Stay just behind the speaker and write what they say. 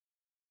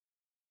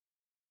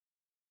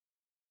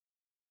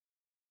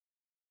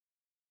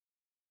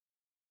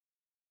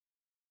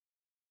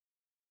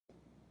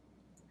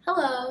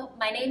Hello,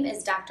 my name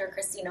is Dr.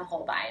 Christina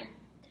Holbein.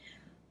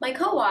 My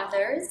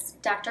co-authors,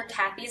 Dr.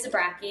 Kathy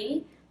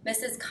Zabracki,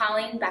 Mrs.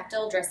 Colleen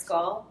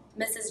Bechtel-Driscoll,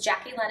 Mrs.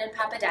 Jackie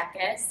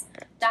Lennon-Papadakis,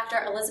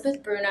 Dr.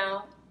 Elizabeth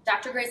Bruno,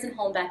 Dr. Grayson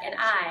Holmbeck, and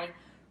I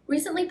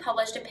recently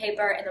published a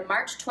paper in the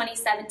March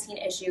 2017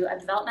 issue of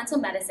Developmental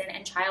Medicine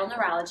and Child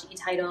Neurology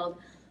titled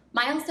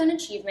Milestone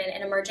Achievement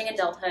in Emerging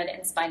Adulthood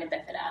in Spina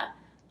Bifida,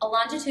 a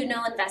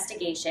longitudinal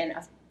investigation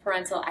of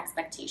parental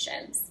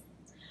expectations.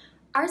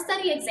 Our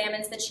study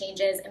examines the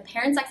changes in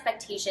parents'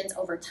 expectations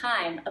over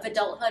time of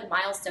adulthood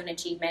milestone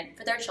achievement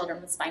for their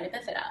children with spina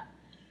bifida.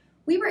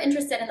 We were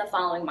interested in the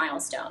following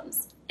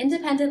milestones: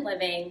 independent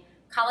living,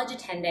 college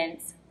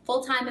attendance,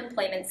 full-time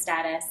employment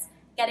status,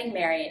 getting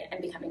married,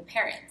 and becoming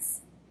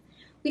parents.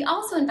 We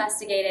also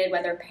investigated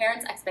whether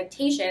parents'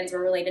 expectations were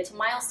related to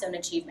milestone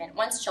achievement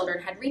once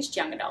children had reached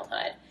young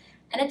adulthood,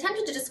 and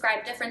attempted to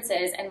describe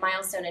differences in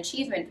milestone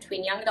achievement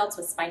between young adults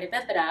with spina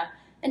bifida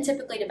and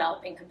typically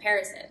developing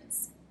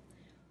comparisons.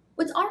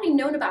 What's already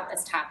known about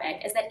this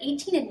topic is that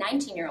 18 and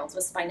 19-year-olds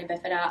with spina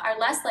bifida are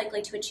less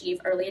likely to achieve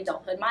early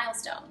adulthood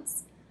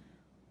milestones.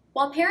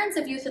 While parents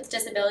of youth with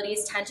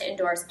disabilities tend to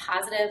endorse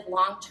positive,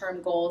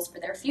 long-term goals for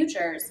their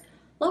futures,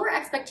 lower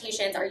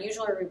expectations are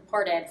usually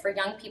reported for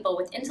young people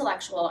with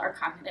intellectual or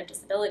cognitive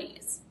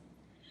disabilities.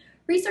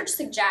 Research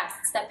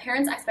suggests that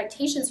parents'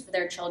 expectations for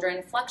their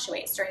children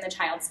fluctuates during the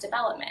child's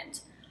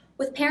development,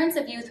 with parents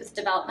of youth with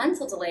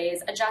developmental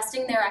delays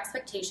adjusting their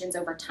expectations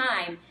over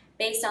time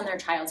based on their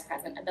child's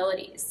present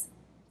abilities.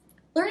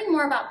 Learning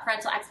more about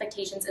parental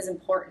expectations is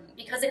important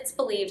because it's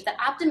believed that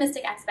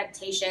optimistic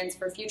expectations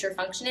for future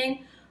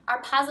functioning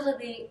are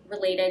positively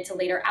related to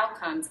later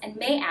outcomes and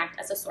may act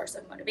as a source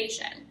of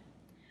motivation.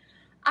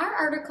 Our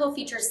article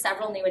features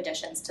several new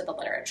additions to the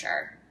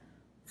literature.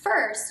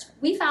 First,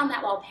 we found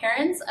that while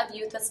parents of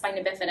youth with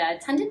spina bifida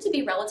tended to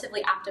be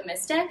relatively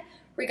optimistic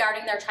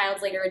regarding their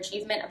child's later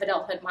achievement of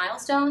adulthood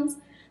milestones,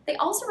 they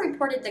also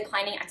reported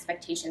declining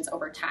expectations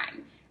over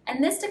time,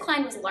 and this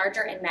decline was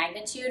larger in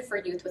magnitude for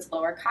youth with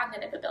lower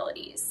cognitive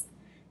abilities.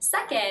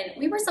 Second,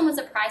 we were somewhat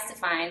surprised to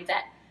find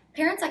that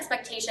parents'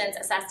 expectations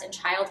assessed in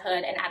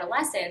childhood and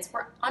adolescence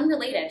were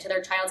unrelated to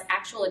their child's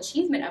actual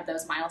achievement of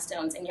those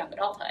milestones in young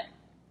adulthood.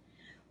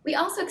 We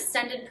also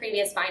extended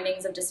previous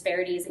findings of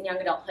disparities in young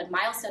adulthood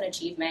milestone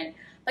achievement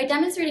by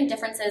demonstrating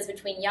differences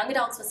between young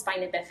adults with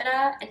spina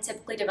bifida and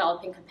typically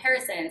developing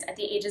comparisons at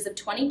the ages of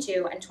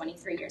 22 and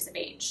 23 years of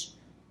age.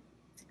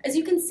 As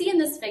you can see in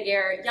this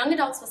figure, young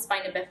adults with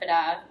spina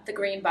bifida, the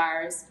green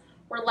bars,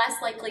 were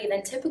less likely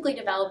than typically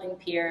developing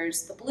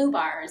peers, the blue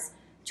bars,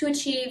 to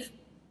achieve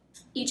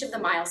each of the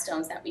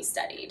milestones that we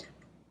studied.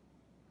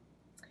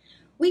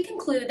 We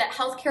conclude that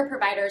healthcare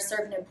providers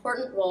serve an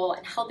important role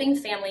in helping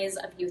families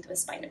of youth with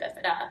spina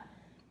bifida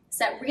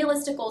set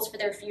realistic goals for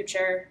their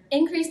future,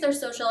 increase their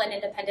social and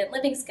independent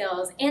living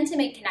skills, and to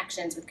make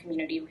connections with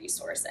community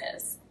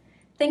resources.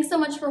 Thanks so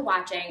much for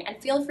watching, and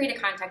feel free to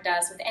contact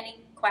us with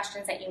any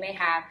questions that you may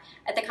have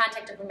at the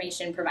contact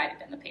information provided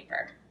in the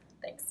paper.